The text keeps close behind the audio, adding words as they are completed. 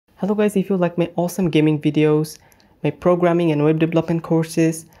Hello guys, if you like my awesome gaming videos, my programming and web development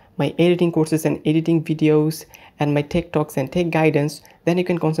courses, my editing courses and editing videos, and my tech talks and tech guidance, then you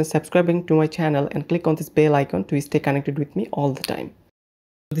can consider subscribing to my channel and click on this bell icon to stay connected with me all the time.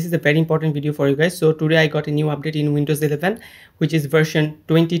 This is a very important video for you guys. So today I got a new update in Windows 11, which is version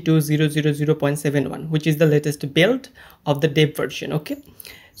 22000.71, which is the latest build of the dev version. Okay,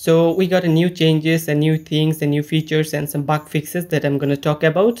 so we got a new changes and new things and new features and some bug fixes that I'm going to talk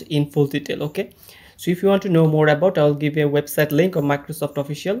about in full detail. Okay, so if you want to know more about, I'll give you a website link of Microsoft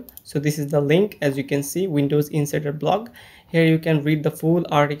Official. So this is the link, as you can see, Windows Insider blog. Here you can read the full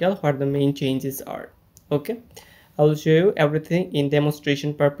article where the main changes are. Okay, I will show you everything in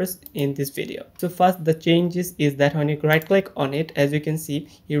demonstration purpose in this video. So first, the changes is that when you right click on it, as you can see,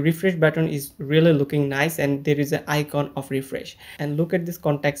 your refresh button is really looking nice and there is an icon of refresh. And look at this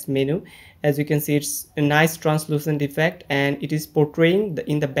context menu. As you can see, it's a nice translucent effect and it is portraying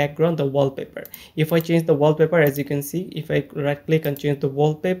in the background the wallpaper. If I change the wallpaper, as you can see, if I right click and change the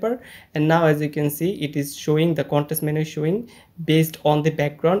wallpaper, and now as you can see, it is showing the context menu showing based on the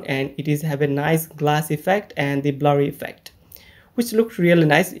background, and it is have a nice glass effect and the blurry effect, which looks really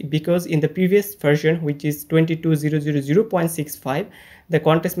nice, because in the previous version, which is 22000.65, the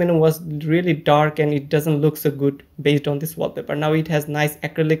context menu was really dark and it doesn't look so good based on this wallpaper. Now it has nice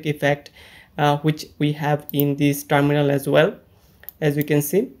acrylic effect, which we have in this terminal as well, as you can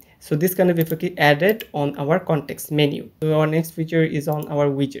see. So this kind of effect is added on our context menu. So our next feature is on our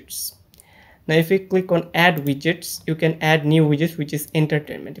widgets. Now if you click on add widgets, you can add new widgets, which is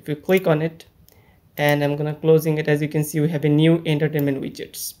entertainment. If you click on it, and I'm gonna closing it, as you can see, we have a new entertainment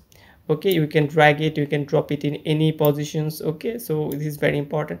widgets. Okay, you can drag it, you can drop it in any positions. Okay, so this is very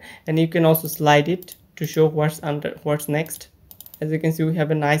important, and you can also slide it to show what's next. As you can see, we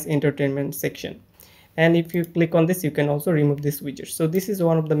have a nice entertainment section, and if you click on this, you can also remove this widget. So this is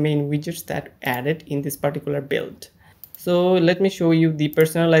one of the main widgets that added in this particular build. So let me show you the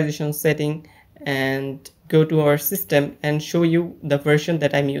personalization setting and go to our system and show you the version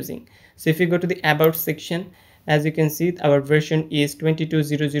that I'm using. So if you go to the about section, as you can see, our version is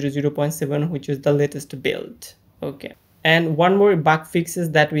 22000.7, which is the latest build. Okay, and one more bug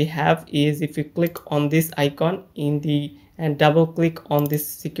fixes that we have is if you click on this icon and double click on this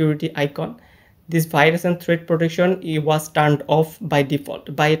security icon, this virus and threat protection, it was turned off by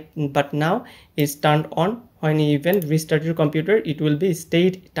default, but now it's turned on. When you even restart your computer, it will be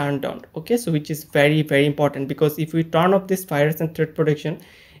stayed turned on. Okay, so which is very important, because if we turn off this virus and threat protection,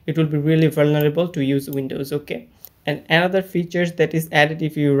 it will be really vulnerable to use Windows. Okay, and another features that is added,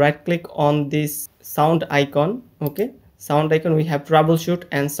 if you right click on this sound icon, okay, sound icon, we have troubleshoot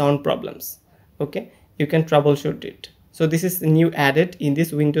and sound problems. Okay, you can troubleshoot it. So this is new added in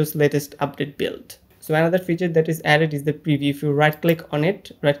this Windows latest update build. So another feature that is added is the preview. If you right click on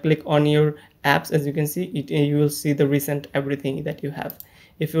it, right click on your apps, as you can see it, you will see the recent everything that you have.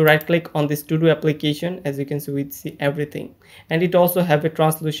 If you right click on this to do application, as you can see, we see everything, and it also have a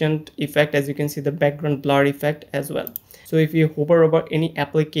translucent effect, as you can see the background blur effect as well. So if you hover over any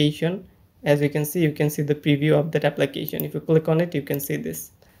application, as you can see the preview of that application. If you click on it, you can see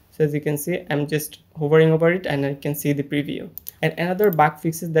this. So as you can see, I'm just hovering over it and I can see the preview. And another bug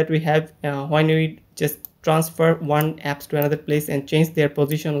fixes that we have, when we just transfer one apps to another place and change their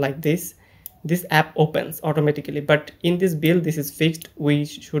position like this app opens automatically, but in this build this is fixed. We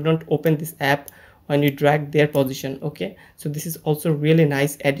shouldn't open this app when you drag their position. Okay, so this is also really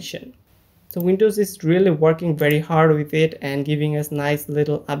nice addition. So Windows is really working very hard with it and giving us nice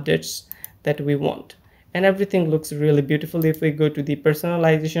little updates that we want, and everything looks really beautiful. If we go to the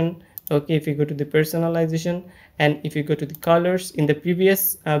personalization, okay, if you go to the personalization and if you go to the colors, in the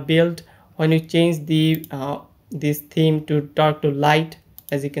previous build, when you change the this theme to dark to light,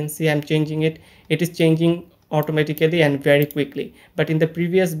 as you can see, I'm changing it, it is changing automatically and very quickly. But in the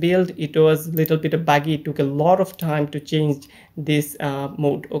previous build, it was a little bit buggy. It took a lot of time to change this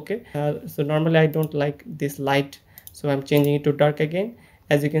mode. Okay, so normally I don't like this light, so I'm changing it to dark again.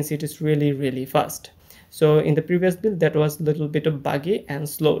 As you can see, it is really fast. So in the previous build, that was a little bit of buggy and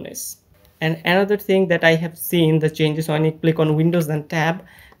slowness. And another thing that I have seen the changes when you click on Windows and tab,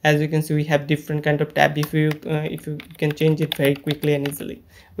 as you can see, we have different kind of tab. If you can change it very quickly and easily,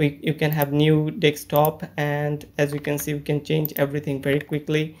 you can have new desktop, and as you can see, we can change everything very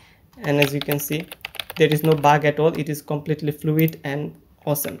quickly. And as you can see, there is no bug at all. It is completely fluid and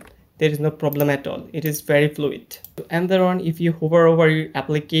awesome. There is no problem at all. It is very fluid. And then on, if you hover over your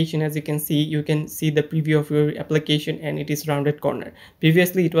application, as you can see the preview of your application, and it is rounded corner.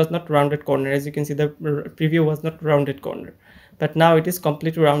 Previously it was not rounded corner. As you can see, the preview was not rounded corner, but now it is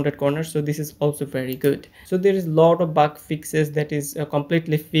completely rounded corner, so this is also very good. So there is a lot of bug fixes that is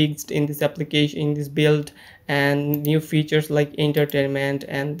completely fixed in this application, in this build, and new features like entertainment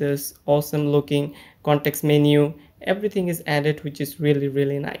and this awesome looking context menu. Everything is added, which is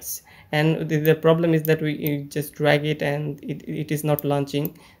really nice. And the problem is that we just drag it and it is not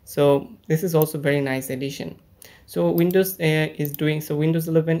launching. So this is also very nice addition. So Windows is doing, so Windows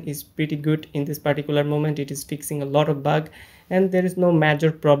 11 is pretty good in this particular moment. It is fixing a lot of bug and there is no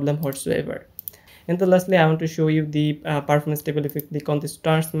major problem whatsoever. And then lastly, I want to show you the performance table. If you click on the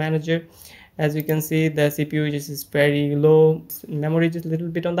Task Manager, as you can see, the CPU is very low, memory is a little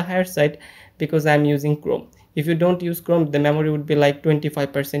bit on the higher side because I'm using Chrome. If you don't use Chrome, the memory would be like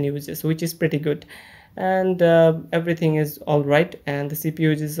 25% usage, which is pretty good. And everything is all right, and the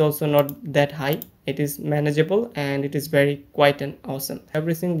CPU is also not that high. It is manageable and it is very quite and awesome.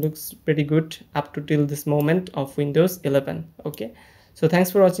 Everything looks pretty good up to till this moment of Windows 11. Okay, so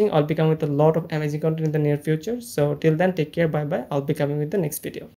thanks for watching. I'll be coming with a lot of amazing content in the near future. So till then, take care, bye bye. I'll be coming with the next video.